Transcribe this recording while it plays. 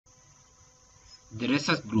The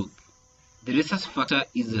Rhesus group. The Rhesus factor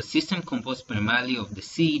is a system composed primarily of the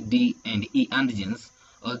C, D, and E antigens,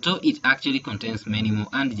 although it actually contains many more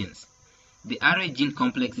antigens. The Rh gene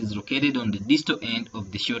complex is located on the distal end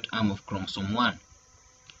of the short arm of chromosome 1.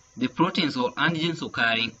 The proteins or antigens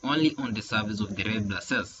occurring only on the surface of the red blood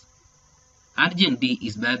cells. Antigen D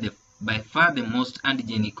is by far the most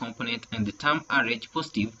antigenic component, and the term Rh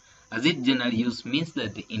positive, as it generally used, means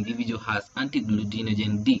that the individual has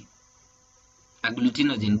anti-agglutinogen D.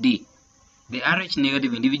 Agglutinogen D. The Rh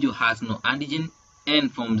negative individual has no antigen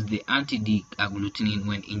and forms the anti-D agglutinin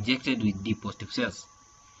when injected with D positive cells.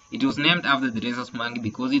 It was named after the rhesus monkey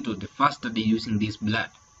because it was the first study using this blood.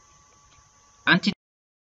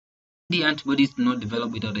 Anti-D antibodies do not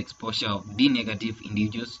develop without exposure of D negative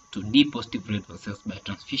individuals to D positive red blood cells by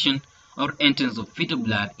transfusion or entrance of fetal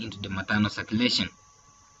blood into the maternal circulation.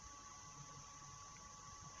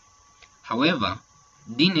 However,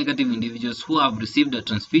 D-negative individuals who have received a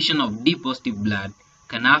transfusion of D-positive blood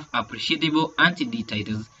can have appreciable anti-D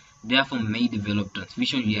titers, therefore may develop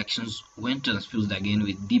transfusion reactions when transfused again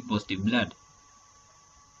with D-positive blood.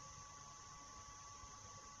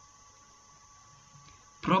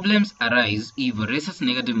 Problems arise if a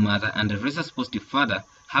rhesus-negative mother and a rhesus-positive father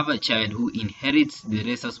have a child who inherits the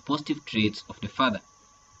rhesus-positive traits of the father.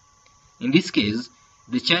 In this case,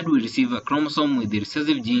 the child will receive a chromosome with the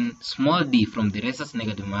recessive gene d from the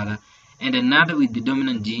rhesus-negative mother and another with the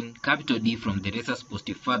dominant gene D from the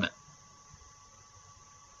rhesus-positive father.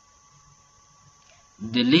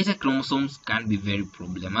 The later chromosomes can be very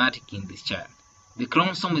problematic in this child. The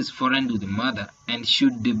chromosome is foreign to the mother, and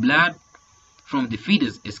should the blood from the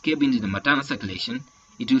fetus escape into the maternal circulation,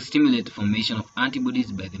 it will stimulate the formation of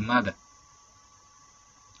antibodies by the mother.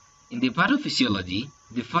 In the pathophysiology,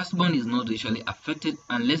 the firstborn is not usually affected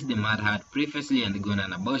unless the mother had previously undergone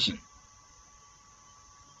an abortion.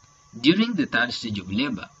 During the third stage of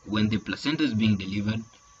labor, when the placenta is being delivered,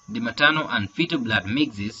 the maternal and fetal blood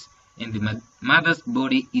mixes, and the mother's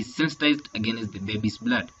body is sensitized against the baby's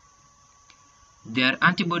blood. There are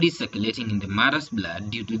antibodies circulating in the mother's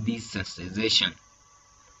blood due to this sensitization.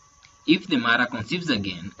 If the mother conceives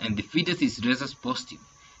again and the fetus is rhesus positive,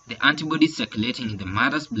 the antibodies circulating in the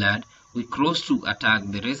mother's blood will cross to attack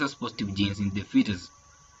the rhesus positive genes in the fetus,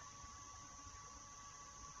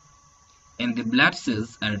 and the blood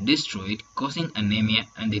cells are destroyed, causing anemia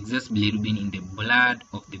and excess bilirubin in the blood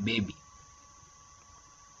of the baby.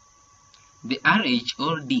 The Rh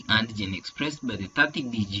or D antigen expressed by the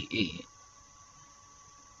 30DGA.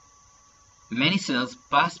 Many cells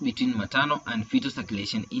pass between maternal and fetal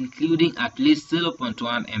circulation, including at least 0.1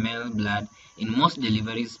 ml blood in most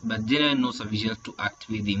deliveries, but generally not sufficient to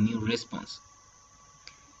activate the immune response.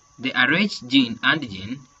 The Rh gene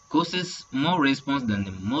antigen causes more response than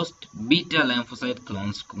the most beta lymphocyte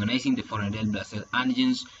clones recognizing the foreign red blood cell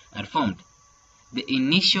antigens are formed. The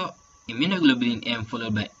initial immunoglobulin M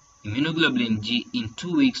followed by immunoglobulin G in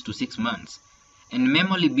 2 weeks to 6 months, and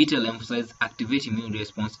mammally beta lymphocytes activate immune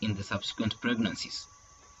response in the subsequent pregnancies.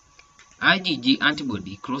 IgG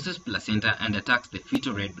antibody crosses placenta and attacks the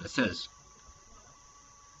fetal red blood cells.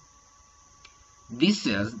 These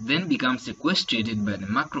cells then become sequestrated by the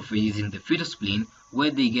macrophages in the fetal spleen,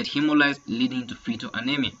 where they get hemolyzed, leading to fetal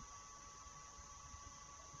anemia.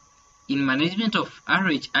 In management of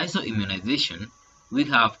Rh isoimmunization, we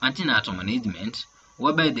have antenatal management,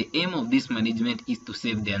 whereby the aim of this management is to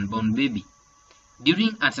save the unborn baby.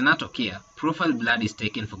 During antenatal care, profile blood is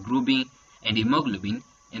taken for grouping and hemoglobin,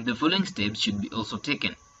 and the following steps should be also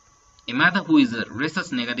taken. A mother who is a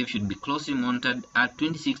rhesus negative should be closely monitored at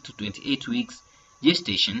 26 to 28 weeks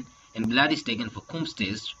gestation, and blood is taken for Coombs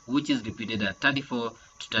test, which is repeated at 34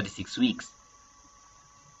 to 36 weeks.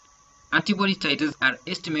 Antibody titers are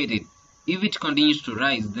estimated. If it continues to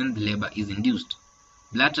rise, then the labor is induced.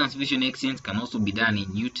 Blood transfusion exchange can also be done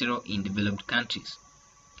in utero in developed countries.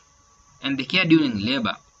 And the care during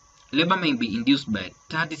labor. Labor may be induced by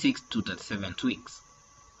 36 to 37 weeks.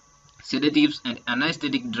 Sedatives and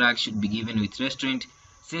anesthetic drugs should be given with restraint,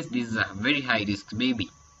 since this is a very high risk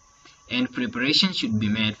baby. And preparation should be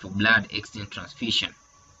made for blood exchange transfusion.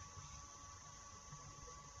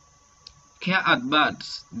 Care at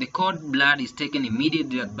birth. The cord blood is taken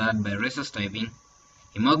immediately at birth by rhesus typing,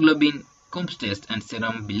 hemoglobin, Coombs test, and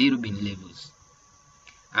serum bilirubin levels.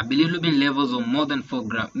 A bilirubin levels of more than 4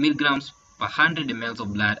 milligrams per 100 ml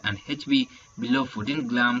of blood and Hb below 14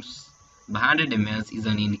 grams per 100 ml is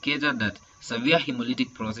an indicator that severe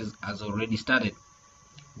hemolytic process has already started.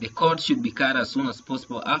 The cord should be cut as soon as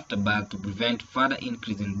possible after birth to prevent further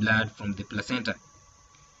increase in blood from the placenta.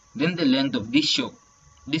 Then the length of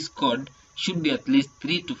this cord should be at least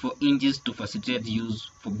 3 to 4 inches to facilitate use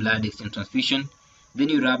for blood exchange transfusion, Then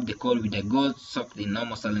you rub the cord with a gauze soaked in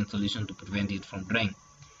normal saline solution to prevent it from drying.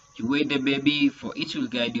 You weigh the baby, for it will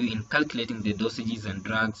guide you in calculating the dosages and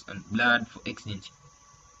drugs and blood for exchange.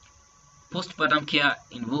 Postpartum care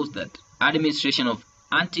involves that administration of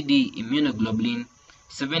anti-D immunoglobulin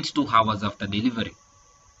 72 hours after delivery.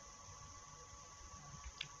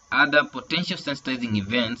 Other potential sensitizing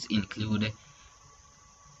events include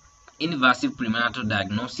invasive prenatal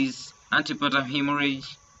diagnosis, antepartum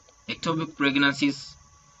hemorrhage, ectopic pregnancies,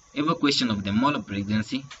 evacuation of the mole of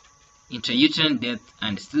pregnancy, intrauterine death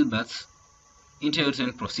and stillbirths,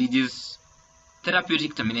 intrauterine procedures,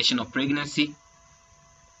 therapeutic termination of pregnancy,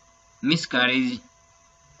 miscarriage,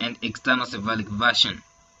 and external cephalic version.